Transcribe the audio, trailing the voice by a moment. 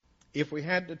If we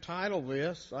had to title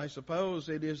this, I suppose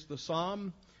it is the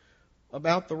Psalm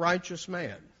about the righteous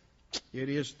man. It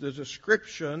is the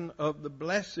description of the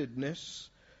blessedness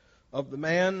of the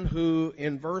man who,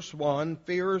 in verse 1,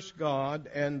 fears God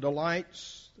and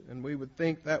delights, and we would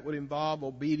think that would involve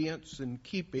obedience and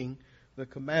keeping the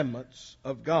commandments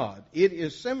of God. It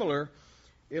is similar,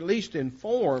 at least in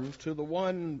form, to the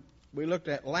one we looked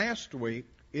at last week.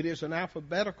 It is an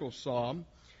alphabetical psalm,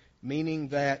 meaning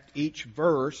that each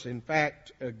verse, in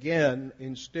fact, again,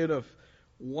 instead of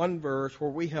one verse, where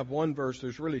we have one verse,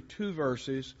 there's really two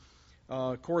verses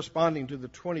corresponding to the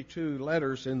 22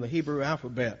 letters in the Hebrew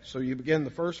alphabet. So you begin the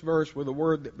first verse with a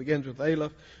word that begins with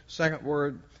Aleph,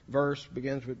 second verse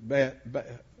begins with Bet,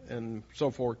 and so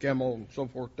forth, Gimel, and so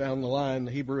forth down the line,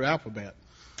 the Hebrew alphabet.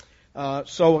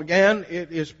 So again,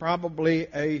 it is probably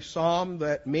a psalm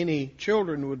that many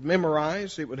children would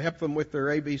memorize. It would help them with their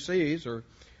ABCs or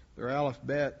their Aleph,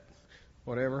 Bet,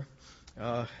 whatever,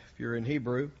 if you're in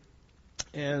Hebrew.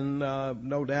 And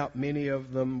no doubt many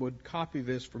of them would copy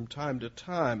this from time to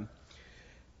time.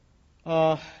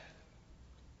 Well,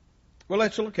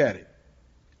 let's look at it.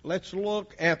 Let's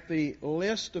look at the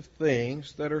list of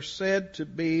things that are said to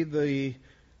be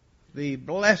the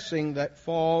blessing that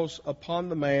falls upon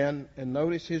the man. And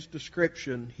notice his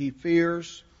description. He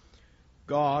fears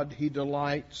God. He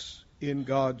delights in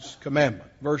God's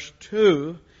commandment. Verse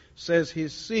 2 says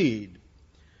his seed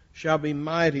shall be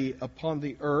mighty upon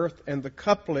the earth, and the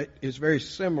couplet is very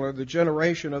similar. The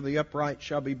generation of the upright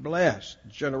shall be blessed.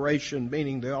 Generation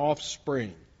meaning the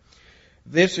offspring.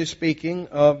 This is speaking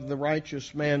of the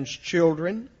righteous man's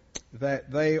children,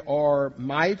 that they are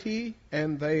mighty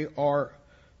and they are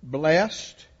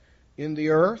blessed in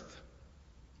the earth.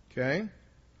 Okay.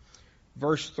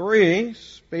 Verse 3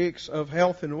 speaks of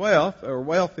health and wealth, or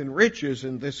wealth and riches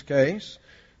in this case,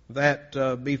 that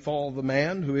befall the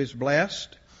man who is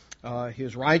blessed.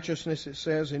 His righteousness, it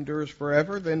says, endures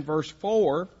forever. Then verse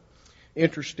 4,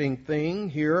 interesting thing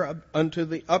here, unto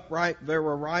the upright there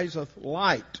ariseth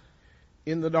light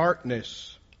in the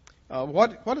darkness.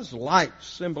 What does light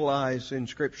symbolize in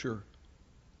Scripture?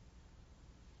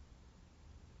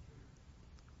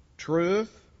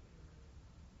 Truth.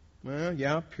 Well,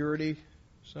 yeah, purity to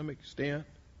some extent.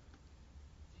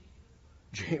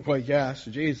 Well, yes,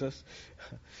 Jesus.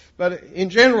 But in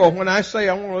general, when I say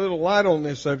I want a little light on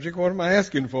this subject, what am I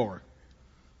asking for?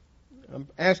 I'm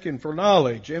asking for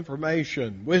knowledge,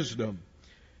 information, wisdom.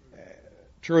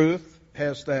 Truth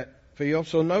has that feel.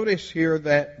 So notice here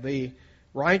that the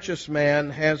righteous man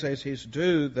has as his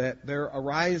due that there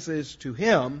arises to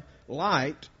him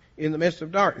light in the midst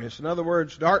of darkness. In other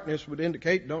words, darkness would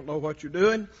indicate don't know what you're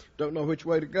doing, don't know which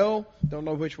way to go, don't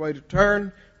know which way to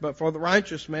turn. But for the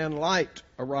righteous man, light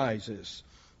arises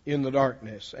in the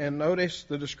darkness. And notice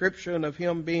the description of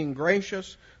him being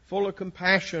gracious, full of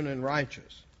compassion, and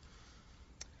righteous.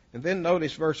 And then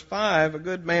notice verse 5, a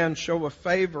good man showeth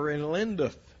favor and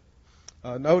lendeth.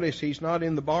 Notice he's not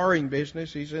in the borrowing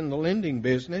business, he's in the lending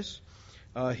business.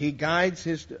 He guides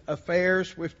his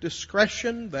affairs with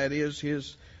discretion, that is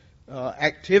his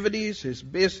activities, his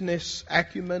business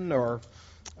acumen are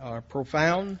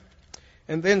profound.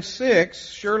 And then 6,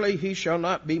 surely he shall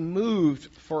not be moved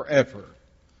forever.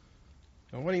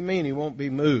 Now what do you mean he won't be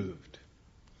moved?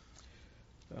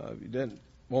 He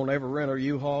won't ever rent a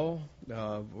U-Haul?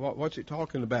 What's it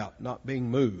talking about, not being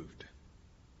moved?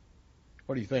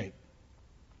 What do you think?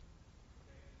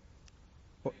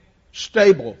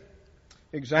 Stable.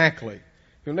 Exactly.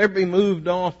 He'll never be moved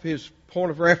off his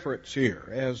point of reference here,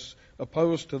 as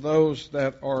opposed to those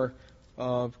that are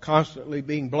constantly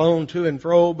being blown to and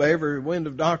fro by every wind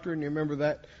of doctrine. You remember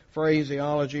that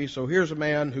phraseology. So here's a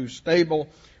man who's stable.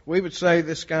 We would say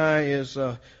this guy is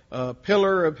a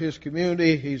pillar of his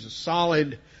community. He's a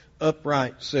solid,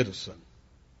 upright citizen.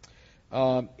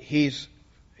 His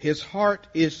heart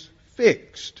is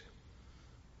fixed.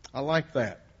 I like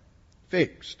that.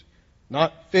 Fixed.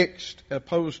 Not fixed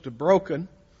opposed to broken.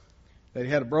 That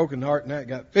he had a broken heart and that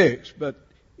got fixed. But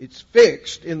it's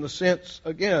fixed in the sense,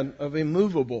 again, of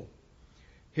immovable.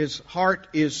 His heart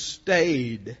is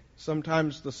stayed.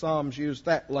 Sometimes the Psalms use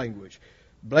that language.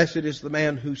 Blessed is the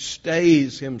man who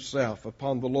stays himself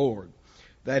upon the Lord.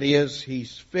 That is,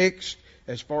 he's fixed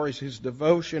as far as his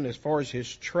devotion, as far as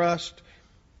his trust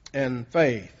and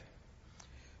faith.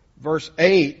 Verse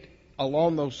 8,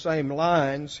 along those same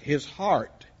lines, his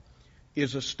heart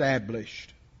is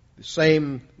established. The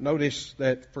same, notice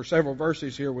that for several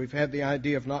verses here we've had the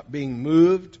idea of not being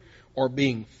moved or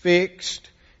being fixed,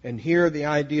 and here the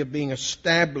idea of being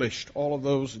established, all of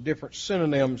those different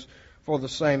synonyms for the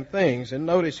same things. And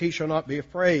notice he shall not be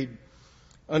afraid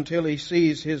until he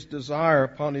sees his desire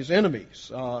upon his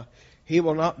enemies. He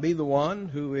will not be the one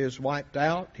who is wiped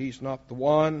out. He's not the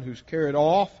one who's carried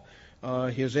off.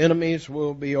 His enemies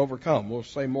will be overcome. We'll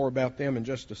say more about them in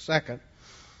just a second.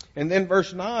 And then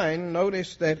verse 9,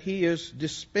 notice that he is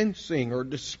dispensing or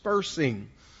dispersing.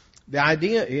 The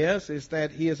idea is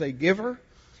that he is a giver.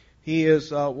 He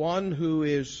is one who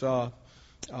is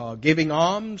giving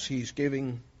alms. He's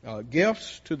giving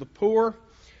gifts to the poor.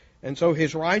 And so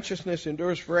his righteousness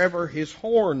endures forever. His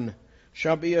horn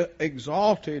shall be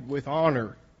exalted with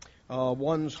honor.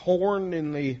 One's horn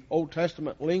in the Old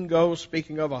Testament lingo,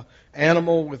 speaking of an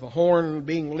animal with a horn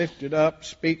being lifted up,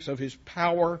 speaks of his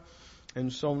power.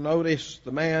 And so notice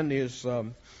the man is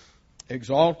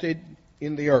exalted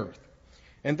in the earth.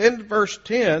 And then verse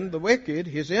 10, the wicked,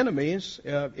 his enemies,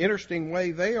 interesting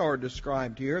way they are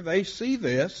described here. They see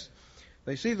this.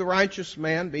 They see the righteous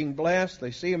man being blessed. They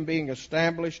see him being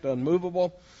established,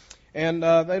 unmovable. And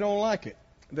they don't like it.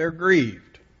 They're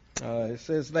grieved. It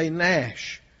says they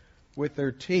gnash with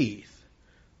their teeth.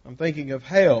 I'm thinking of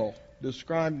hell,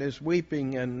 described as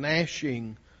weeping and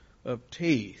gnashing of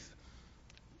teeth.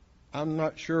 I'm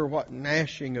not sure what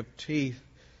gnashing of teeth.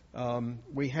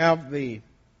 We have the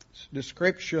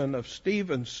description of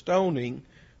Stephen's stoning,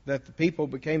 that the people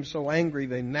became so angry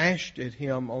they gnashed at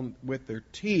him with their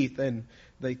teeth, and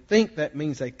they think that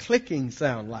means a clicking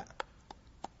sound like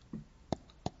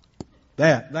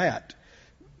that.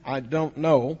 I don't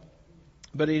know.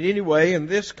 But anyway, in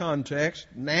this context,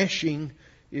 gnashing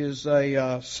is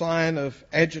a sign of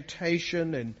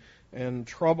agitation and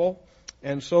trouble.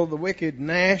 And so the wicked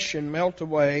gnash and melt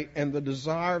away, and the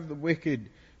desire of the wicked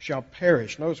shall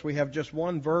perish. Notice we have just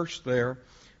one verse there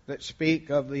that speak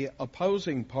of the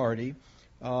opposing party.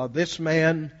 This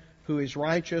man who is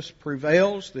righteous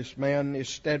prevails. This man is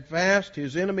steadfast.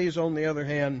 His enemies, on the other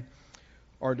hand,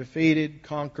 are defeated,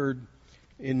 conquered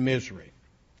in misery.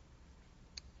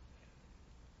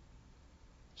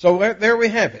 So there we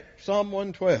have it. Psalm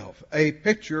 112, a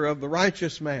picture of the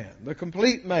righteous man, the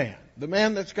complete man, the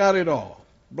man that's got it all.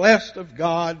 Blessed of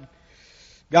God,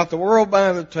 got the world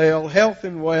by the tail, health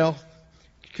and wealth,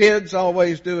 kids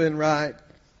always doing right.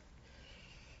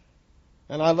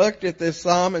 And I looked at this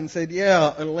psalm and said,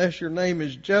 yeah, unless your name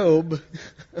is Job.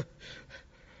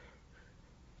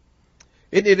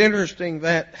 Isn't it interesting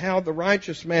that how the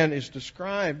righteous man is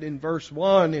described in verse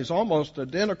 1 is almost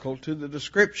identical to the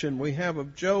description we have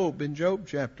of Job in Job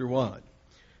chapter 1.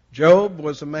 Job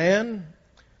was a man,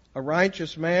 a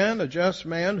righteous man, a just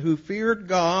man who feared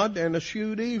God and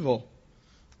eschewed evil.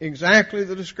 Exactly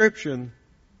the description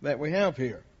that we have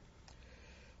here.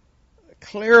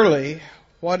 Clearly,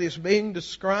 what is being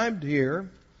described here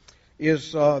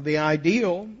is the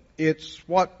ideal. It's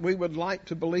what we would like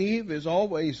to believe is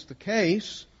always the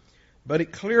case, but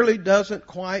it clearly doesn't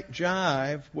quite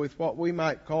jive with what we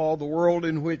might call the world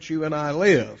in which you and I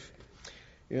live.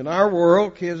 In our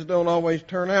world, kids don't always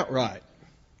turn out right.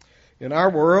 In our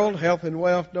world, health and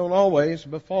wealth don't always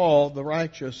befall the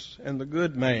righteous and the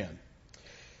good man.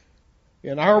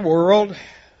 In our world,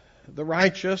 the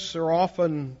righteous are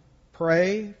often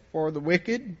prey for the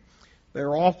wicked.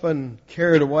 They're often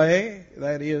carried away,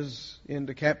 that is,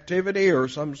 into captivity or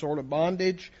some sort of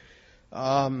bondage.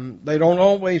 They don't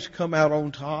always come out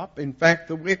on top. In fact,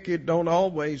 the wicked don't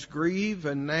always grieve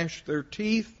and gnash their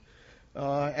teeth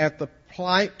at the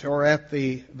plight or at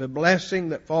the blessing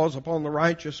that falls upon the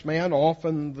righteous man.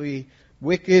 Often the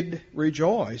wicked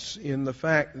rejoice in the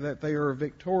fact that they are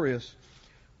victorious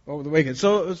over the wicked.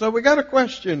 So we got a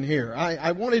question here.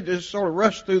 I wanted to sort of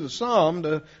rush through the psalm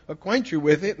to acquaint you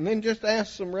with it and then just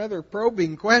ask some rather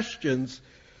probing questions.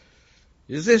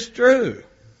 Is this true?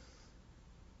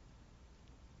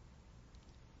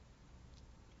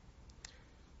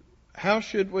 How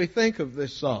should we think of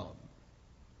this psalm?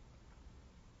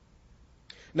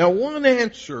 Now, one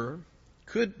answer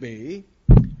could be,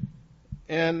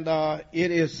 and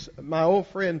it is my old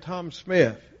friend Tom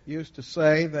Smith used to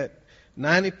say that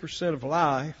 90% of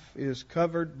life is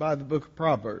covered by the book of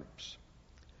Proverbs.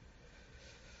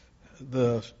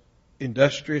 The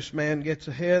industrious man gets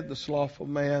ahead, the slothful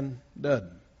man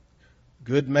doesn't.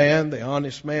 Good man, the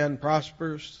honest man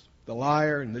prospers, the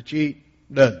liar and the cheat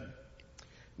doesn't.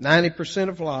 90%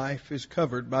 of life is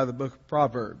covered by the book of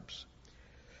Proverbs.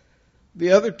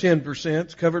 The other 10%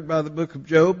 is covered by the book of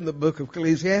Job and the book of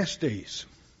Ecclesiastes.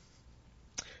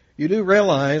 You do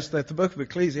realize that the book of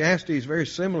Ecclesiastes is very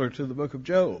similar to the book of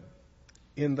Job,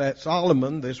 in that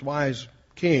Solomon, this wise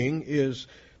king, is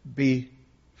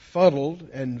befuddled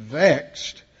and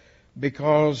vexed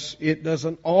because it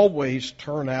doesn't always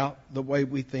turn out the way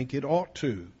we think it ought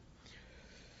to.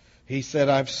 He said,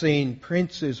 I've seen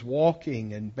princes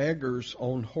walking and beggars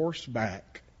on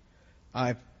horseback.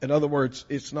 In other words,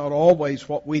 it's not always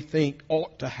what we think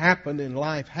ought to happen in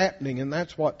life happening, and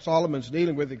that's what Solomon's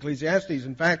dealing with in Ecclesiastes.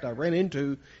 In fact, I ran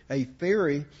into a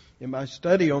theory in my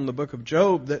study on the book of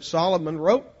Job that Solomon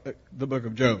wrote the book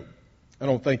of Job. I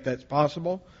don't think that's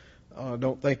possible. I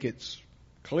don't think it's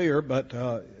clear, but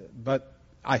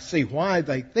I see why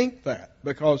they think that,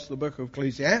 because the book of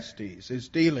Ecclesiastes is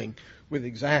dealing with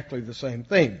exactly the same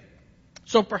thing.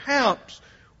 So perhaps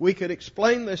we could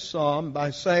explain this psalm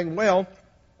by saying, well,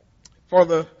 for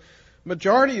the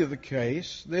majority of the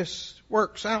case, this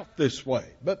works out this way,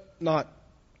 but not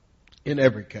in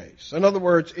every case. In other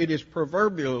words, it is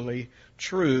proverbially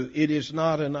true. It is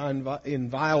not an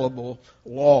inviolable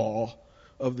law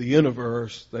of the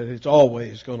universe that it's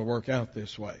always going to work out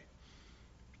this way.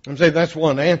 I'm saying that's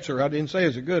one answer. I didn't say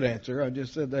it's a good answer. I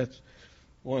just said that's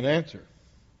one answer.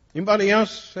 Anybody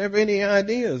else have any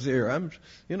ideas here?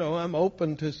 I'm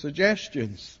open to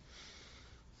suggestions.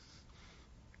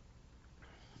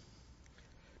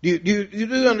 You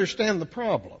do understand the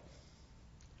problem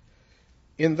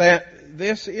in that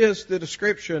this is the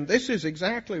description. This is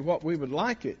exactly what we would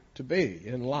like it to be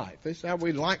in life. This is how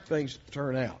we like things to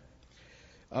turn out.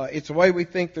 It's the way we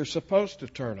think they're supposed to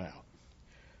turn out.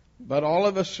 But all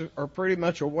of us are pretty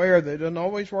much aware that it doesn't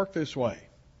always work this way.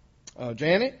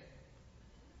 Janet?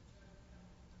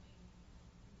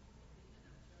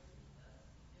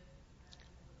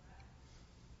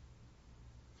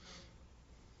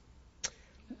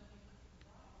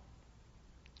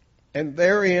 And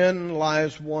therein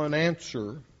lies one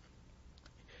answer,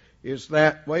 is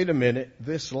that, wait a minute,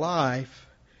 this life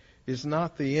is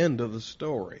not the end of the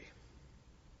story.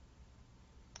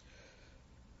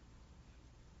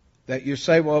 That you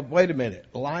say, well, wait a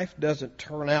minute, life doesn't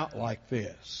turn out like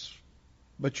this,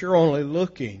 but you're only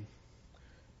looking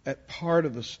at part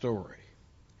of the story.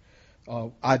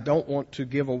 I don't want to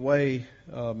give away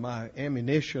my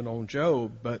ammunition on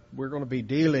Job, but we're going to be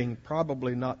dealing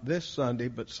probably not this Sunday,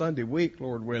 but Sunday week,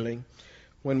 Lord willing,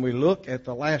 when we look at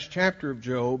the last chapter of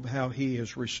Job, how he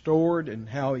is restored and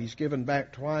how he's given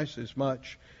back twice as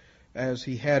much as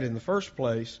he had in the first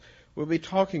place. We'll be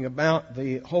talking about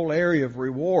the whole area of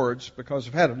rewards, because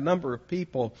I've had a number of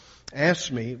people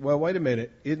ask me, well, wait a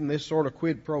minute, isn't this sort of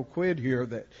quid pro quid here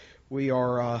that we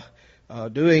are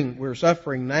we're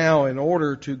suffering now in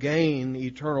order to gain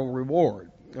eternal reward?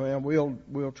 Well,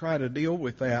 we'll try to deal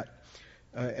with that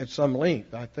at some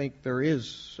length. I think there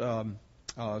is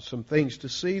some things to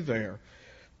see there.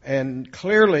 And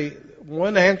clearly,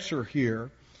 one answer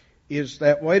here is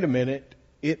that, wait a minute,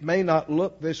 it may not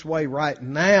look this way right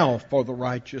now for the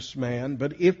righteous man,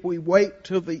 but if we wait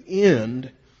till the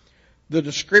end, the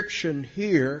description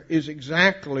here is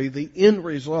exactly the end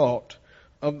result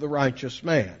of the righteous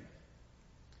man.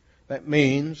 That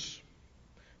means,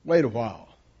 wait a while.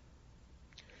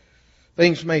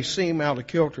 Things may seem out of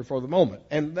kilter for the moment.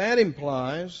 And that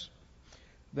implies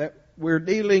that we're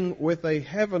dealing with a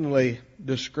heavenly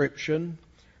description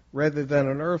rather than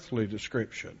an earthly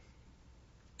description.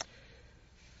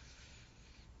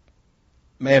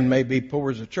 Man may be poor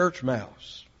as a church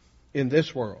mouse in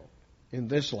this world, in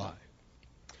this life.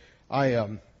 I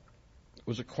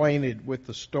was acquainted with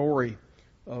the story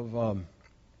of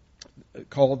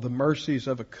called The Mercies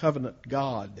of a Covenant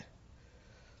God,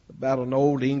 about an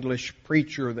old English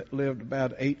preacher that lived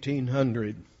about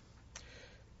 1800,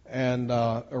 and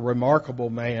a remarkable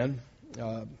man.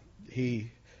 He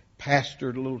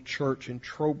pastored a little church in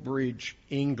Trowbridge,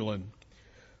 England,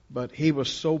 but he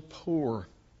was so poor,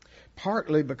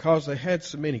 partly because they had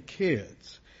so many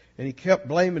kids. And he kept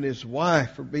blaming his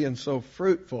wife for being so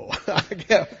fruitful. I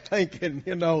kept thinking,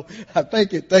 I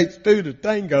think it takes two to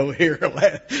tango here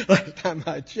last time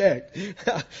I checked.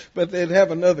 But they'd have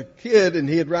another kid and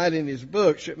he'd write in his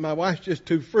book, my wife's just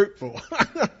too fruitful.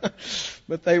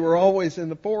 But they were always in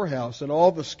the poorhouse, and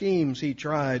all the schemes he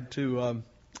tried to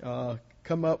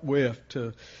come up with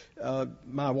to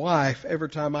my wife, every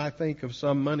time I think of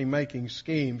some money-making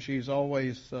scheme, she's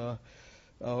always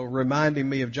reminding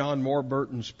me of John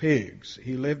Warburton's pigs.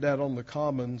 He lived out on the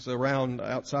commons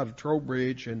outside of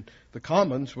Trowbridge, and the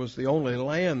commons was the only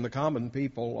land the common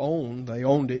people owned. They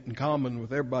owned it in common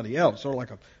with everybody else, sort of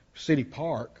like a city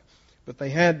park. But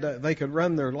they could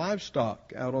run their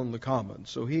livestock out on the commons.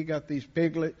 So he got these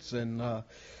piglets, and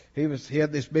he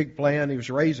had this big plan. He was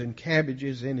raising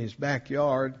cabbages in his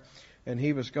backyard, and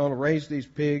he was going to raise these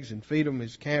pigs and feed them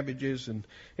his cabbages. And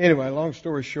anyway, long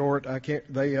story short,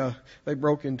 they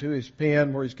broke into his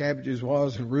pen where his cabbages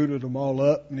was and rooted them all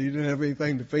up, and he didn't have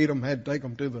anything to feed them. Had to take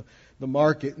them to the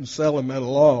market and sell them at a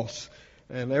loss.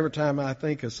 And every time I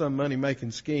think of some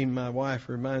money-making scheme, my wife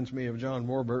reminds me of John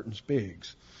Warburton's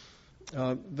pigs.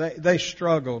 They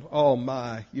struggled. Oh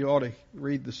my, you ought to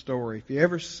read the story. If you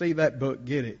ever see that book,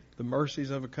 get it. The Mercies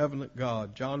of a Covenant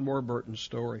God, John Warburton's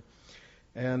story.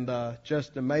 And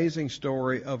just an amazing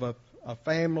story of a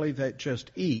family that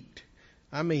just eked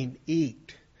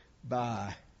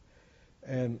by,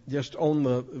 and just on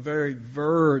the very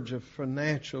verge of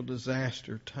financial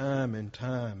disaster time and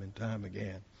time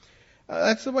again.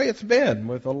 That's the way it's been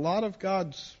with a lot of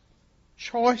God's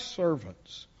choice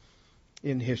servants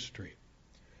in history.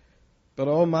 But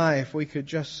oh my, if we could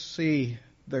just see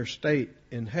their state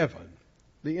in heaven,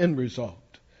 the end result,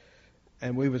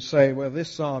 and we would say, well, this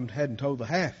psalm hadn't told the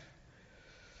half.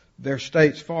 Their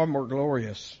state's far more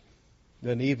glorious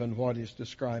than even what is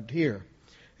described here.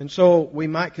 And so we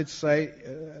could say,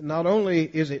 not only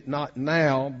is it not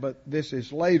now, but this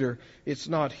is later. It's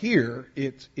not here.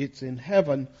 It's in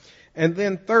heaven. And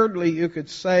then thirdly, you could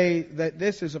say that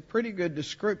this is a pretty good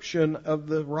description of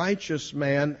the righteous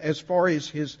man as far as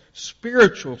his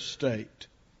spiritual state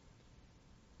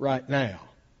right now.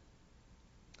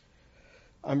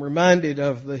 I'm reminded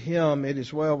of the hymn, It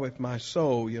Is Well With My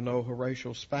Soul. You know,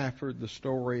 Horatio Spafford, the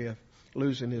story of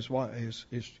losing his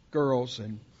girls,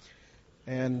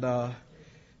 and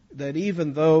that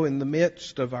even though in the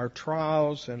midst of our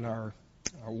trials and our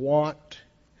want,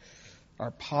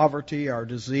 our poverty, our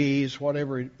disease,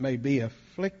 whatever it may be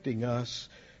afflicting us,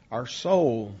 our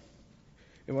soul,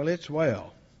 well, it's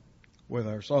well with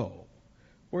our soul.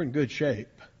 We're in good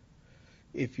shape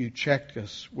if you checked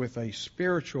us with a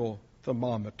spiritual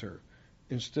thermometer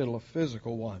instead of a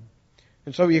physical one.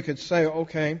 And so you could say,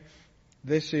 okay,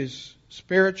 this is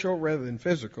spiritual rather than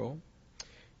physical.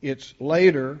 It's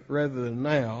later rather than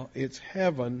now. It's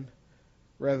heaven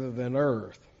rather than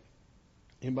earth.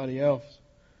 Anybody else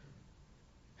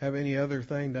have any other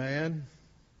thing to add?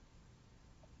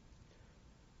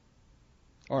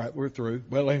 All right, we're through.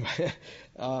 Well, anyway,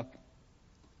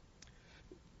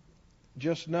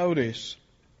 just notice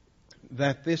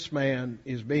that this man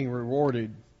is being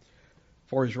rewarded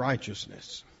for his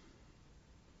righteousness.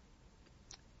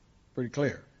 Pretty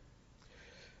clear.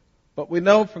 But we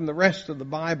know from the rest of the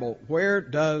Bible, where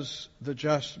does the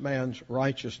just man's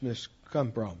righteousness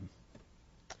come from?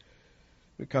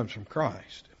 It comes from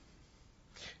Christ.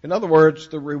 In other words,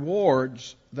 the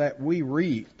rewards that we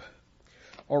reap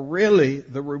are really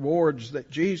the rewards that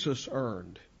Jesus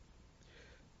earned.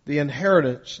 The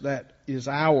inheritance that is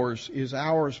ours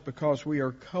because we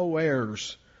are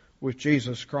co-heirs with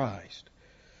Jesus Christ.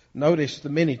 Notice the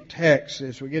many texts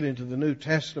as we get into the New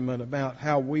Testament about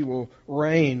how we will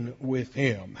reign with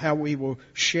Him, how we will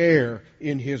share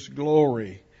in His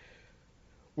glory.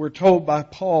 We're told by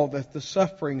Paul that the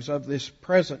sufferings of this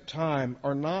present time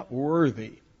are not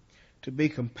worthy to be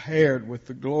compared with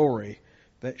the glory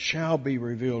that shall be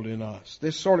revealed in us.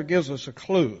 This sort of gives us a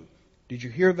clue. Did you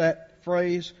hear that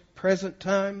phrase, present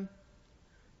time?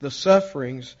 The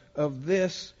sufferings of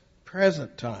this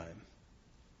present time,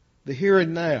 the here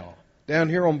and now, down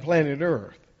here on planet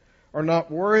Earth, are not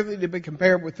worthy to be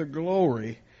compared with the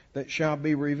glory that shall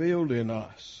be revealed in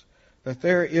us. That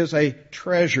there is a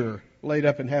treasure laid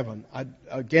up in heaven. I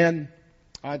doubt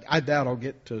I'll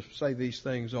get to say these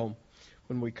things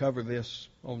when we cover this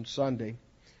on Sunday.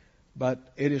 But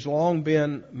it has long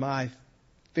been my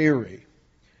theory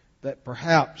that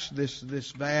perhaps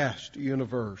this vast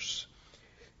universe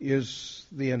is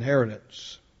the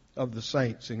inheritance of the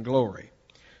saints in glory.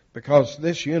 Because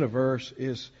this universe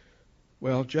is,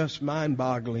 well, just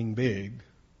mind-boggling big.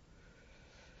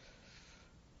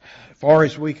 As far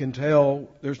as we can tell,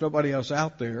 there's nobody else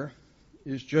out there.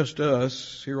 It's just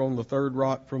us here on the third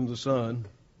rock from the sun.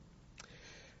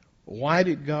 Why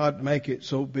did God make it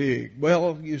so big?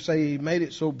 Well, you say He made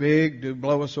it so big to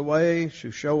blow us away,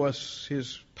 to show us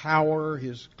His power,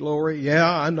 His glory. Yeah,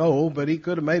 I know, but He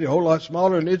could have made it a whole lot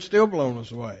smaller and it'd still blown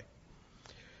us away.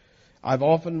 I've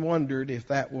often wondered if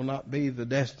that will not be the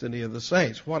destiny of the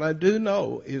saints. What I do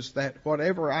know is that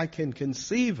whatever I can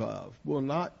conceive of will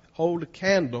not hold a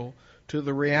candle to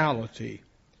the reality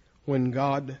when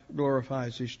God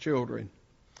glorifies His children.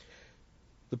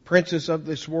 The princes of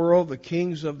this world, the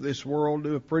kings of this world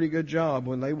do a pretty good job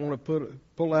when they want to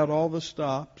pull out all the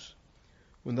stops,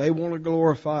 when they want to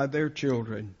glorify their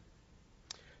children.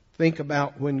 Think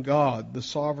about when God, the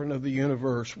sovereign of the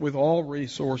universe, with all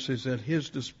resources at His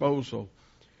disposal,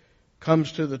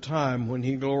 comes to the time when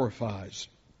He glorifies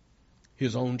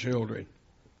His own children.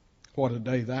 What a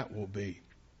day that will be.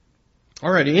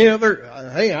 All right, any other?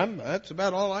 That's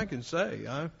about all I can say.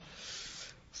 I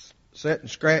sat and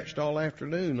scratched all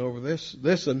afternoon over this.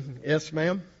 Listen, yes,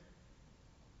 ma'am?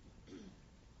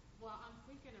 Well, I'm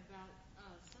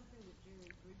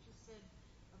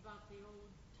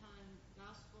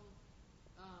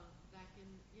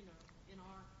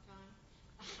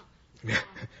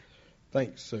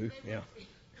Thanks, Sue. Yeah.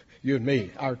 You and me,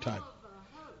 our time.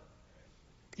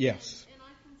 Yes. And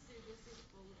I can see this is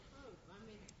full of hope. I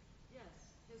mean, yes,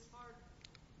 his heart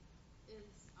is,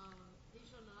 he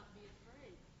shall not be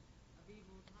afraid of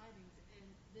evil tidings. And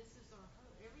this is our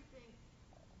hope. Everything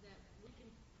that we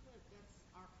can put, that's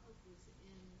our hope is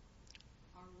in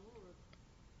our Lord.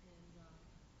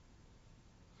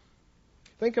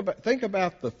 And Think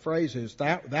about the phrases,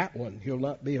 that one, he'll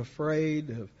not be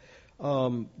afraid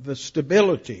of the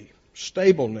stability,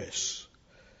 stableness.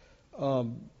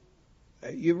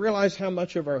 You realize how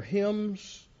much of our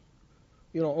hymns,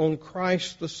 on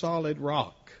Christ the solid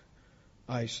rock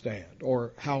I stand,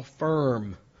 or how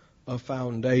firm a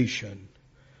foundation.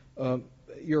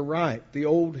 You're right, the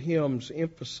old hymns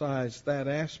emphasize that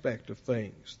aspect of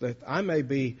things, that I may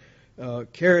be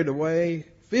carried away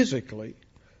physically.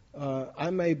 I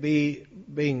may be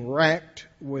being racked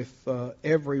with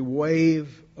every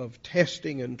wave of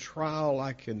testing and trial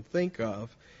I can think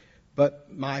of,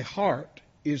 but my heart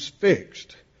is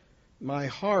fixed. My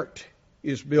heart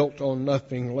is built on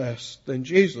nothing less than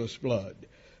Jesus' blood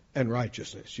and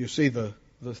righteousness. You see the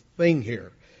thing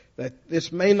here, that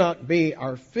this may not be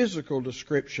our physical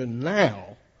description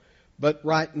now, but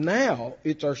right now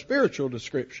it's our spiritual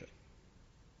description.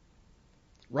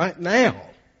 Right now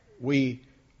we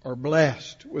are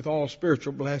blessed with all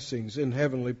spiritual blessings in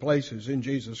heavenly places in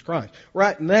Jesus Christ.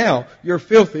 Right now you're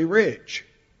filthy rich.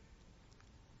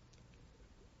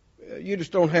 You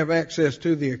just don't have access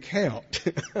to the account.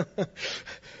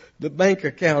 The bank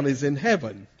account is in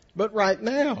heaven. But right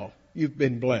now, you've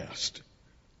been blessed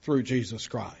through Jesus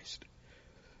Christ.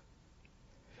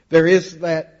 There is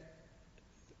that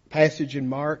passage in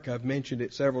Mark, I've mentioned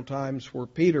it several times, where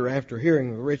Peter, after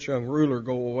hearing the rich young ruler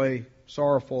go away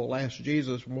sorrowful, asked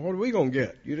Jesus, well, what are we going to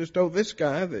get? You just told this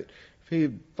guy that if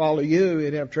he'd follow you,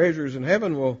 he'd have treasures in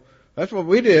heaven. Well, that's what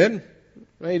we did.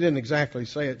 He didn't exactly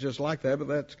say it just like that, but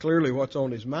that's clearly what's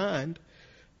on his mind.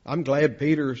 I'm glad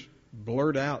Peter's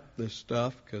blurred out this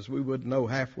stuff, because we wouldn't know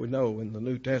half we know in the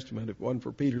New Testament if it wasn't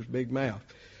for Peter's big mouth.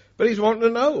 But he's wanting to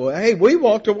know, hey, we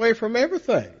walked away from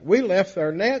everything. We left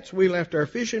our nets, we left our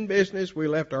fishing business, we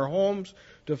left our homes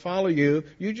to follow you.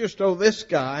 You just told this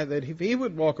guy that if he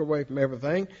would walk away from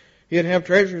everything, he'd have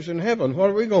treasures in heaven. What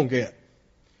are we going to get?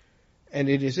 And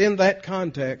it is in that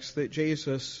context that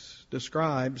Jesus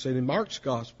describes, and in Mark's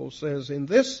gospel says, in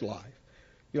this life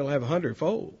you'll have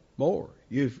 100-fold more.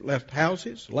 You've left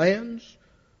houses, lands,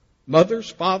 mothers,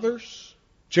 fathers,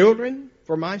 children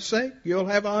for my sake. You'll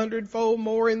have 100-fold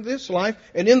more in this life,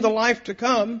 and in the life to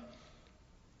come,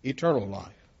 eternal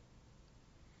life.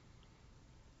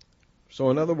 So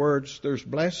in other words, there's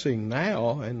blessing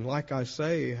now, and like I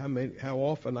say, how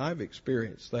often I've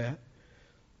experienced that,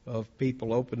 of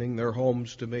people opening their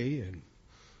homes to me, and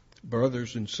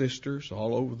brothers and sisters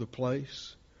all over the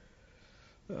place.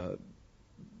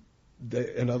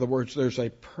 In other words, there's a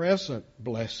present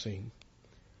blessing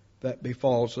that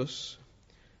befalls us,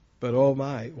 but oh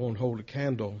my, it won't hold a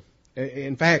candle.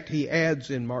 In fact, he adds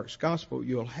in Mark's gospel,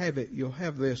 you'll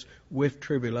have this with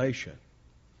tribulation.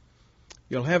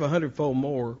 You'll have 100-fold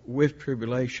more with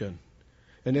tribulation,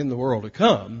 and in the world to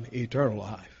come, eternal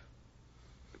life.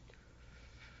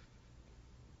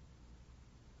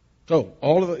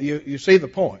 So, you see the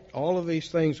point. All of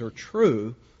these things are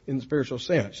true in the spiritual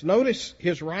sense. Notice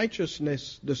his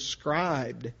righteousness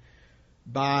described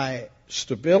by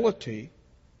stability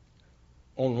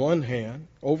on one hand,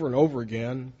 over and over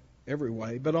again, every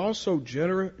way, but also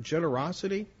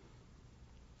generosity,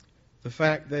 the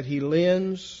fact that he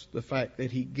lends, the fact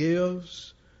that he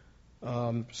gives,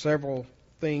 several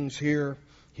things here.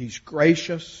 He's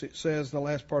gracious, it says in the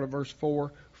last part of verse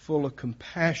 4, full of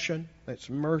compassion, that's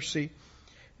mercy,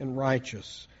 and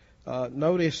righteous.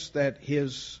 Notice that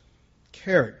his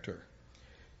character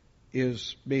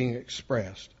is being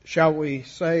expressed. Shall we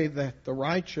say that the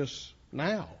righteous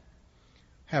now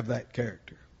have that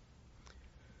character?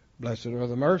 Blessed are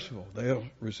the merciful, they'll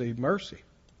receive mercy.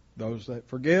 Those that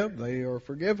forgive, they are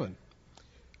forgiven.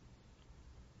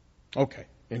 Okay,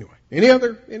 anyway. Any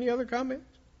other comments?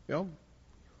 No?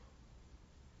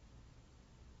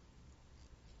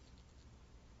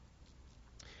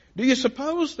 Do you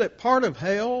suppose that part of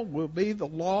hell will be the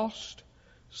lost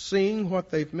seeing what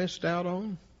they've missed out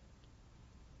on?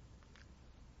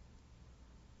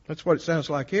 That's what it sounds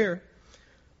like here.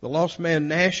 The lost man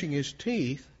gnashing his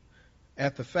teeth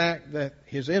at the fact that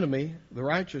his enemy, the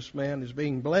righteous man, is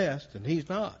being blessed and he's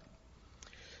not.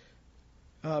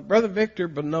 Brother Victor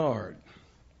Bernard.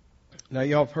 Now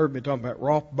y'all have heard me talk about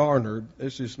Rolf Barnard.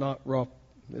 This is not Rolf,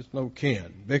 it's no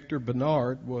Ken. Victor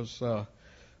Bernard was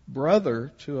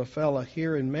brother to a fella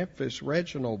here in Memphis,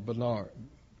 Reginald Bernard.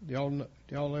 Y'all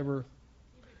ever?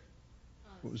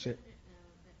 What was it?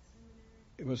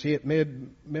 Was he at Mid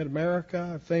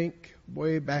America? I think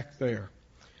way back there.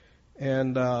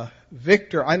 And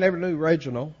Victor, I never knew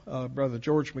Reginald. Brother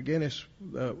George McGinnis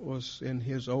was in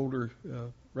his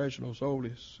Reginald's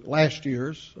oldest last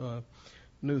year's.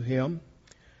 Knew him,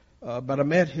 but I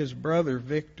met his brother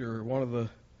Victor, one of the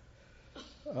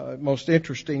most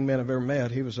interesting men I've ever met.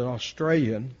 He was an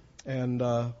Australian, and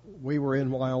we were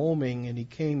in Wyoming, and he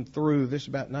came through. This is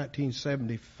about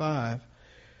 1975,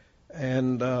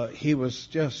 and he was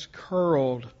just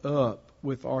curled up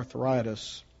with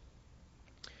arthritis.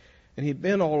 And he'd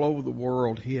been all over the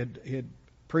world. He had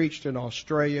preached in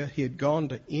Australia. He had gone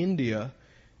to India.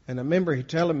 And I remember he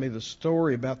telling me the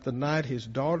story about the night his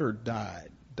daughter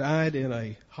died in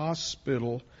a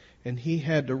hospital, and he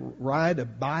had to ride a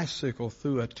bicycle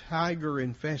through a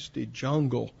tiger-infested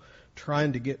jungle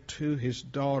trying to get to his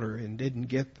daughter, and didn't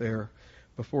get there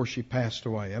before she passed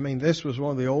away. I mean, this was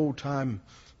one of the old-time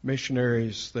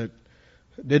missionaries that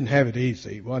didn't have it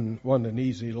easy, wasn't an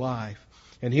easy life.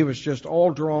 And he was just all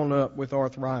drawn up with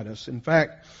arthritis. In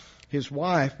fact, his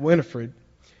wife, Winifred,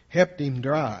 helped him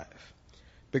drive,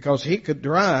 because he could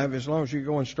drive as long as you're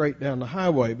going straight down the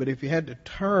highway. But if you had to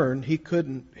turn, he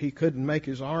couldn't make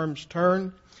his arms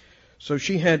turn. So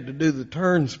she had to do the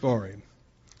turns for him.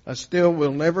 I still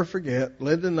will never forget,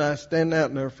 Linda and I standing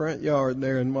out in our front yard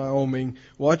there in Wyoming,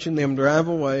 watching them drive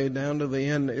away down to the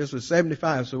end. It was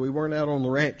 75, so we weren't out on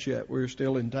the ranch yet. We were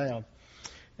still in town.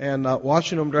 And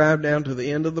watching them drive down to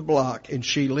the end of the block, and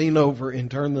she leaned over and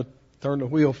turn the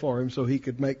wheel for him so he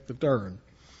could make the turn.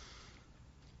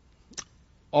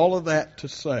 All of that to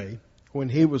say, when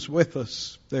he was with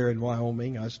us there in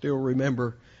Wyoming, I still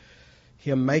remember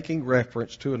him making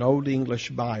reference to an Old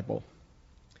English Bible,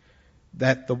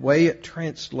 that the way it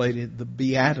translated the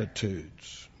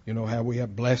Beatitudes, you know how we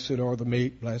have blessed are the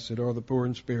meek, blessed are the poor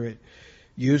in spirit,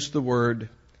 used the word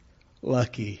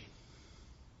lucky.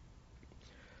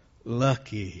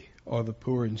 Lucky are the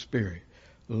poor in spirit.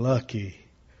 Lucky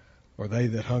are they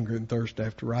that hunger and thirst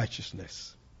after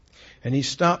righteousness. And he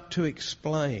stopped to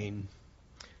explain.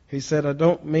 He said, I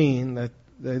don't mean that,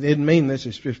 they didn't mean this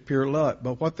is just pure luck,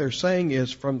 but what they're saying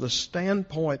is from the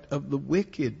standpoint of the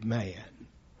wicked man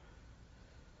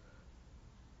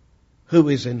who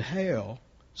is in hell,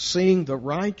 seeing the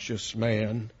righteous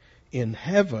man in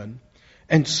heaven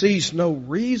and sees no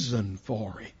reason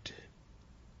for it.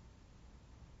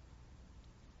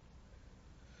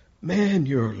 Man,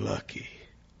 you're lucky.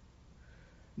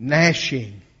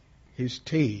 Gnashing his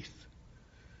teeth.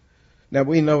 Now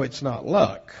we know it's not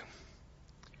luck.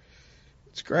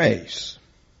 It's grace.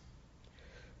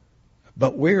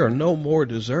 But we are no more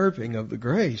deserving of the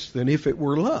grace than if it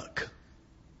were luck.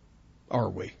 Are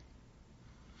we?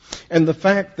 And the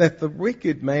fact that the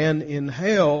wicked man in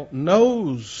hell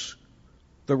knows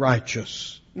the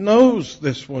righteous, knows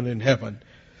this one in heaven,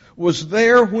 was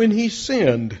there when he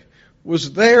sinned,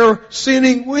 was there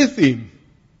sinning with him.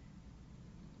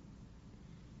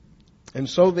 And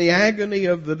so the agony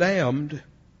of the damned,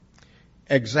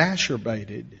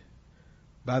 exacerbated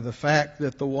by the fact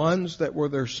that the ones that were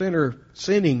their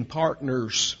sinning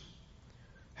partners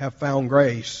have found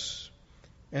grace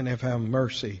and have found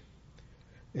mercy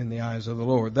in the eyes of the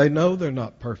Lord. They know they're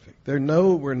not perfect. They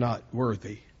know we're not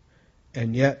worthy.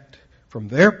 And yet, from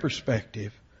their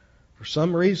perspective, for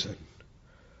some reason,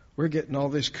 we're getting all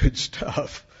this good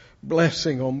stuff,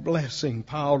 blessing on blessing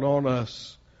piled on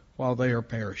us while they are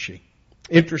perishing.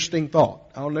 Interesting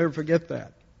thought. I'll never forget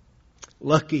that.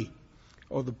 Lucky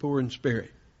are the poor in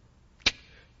spirit.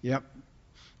 Yep.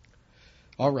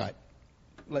 All right.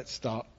 Let's stop.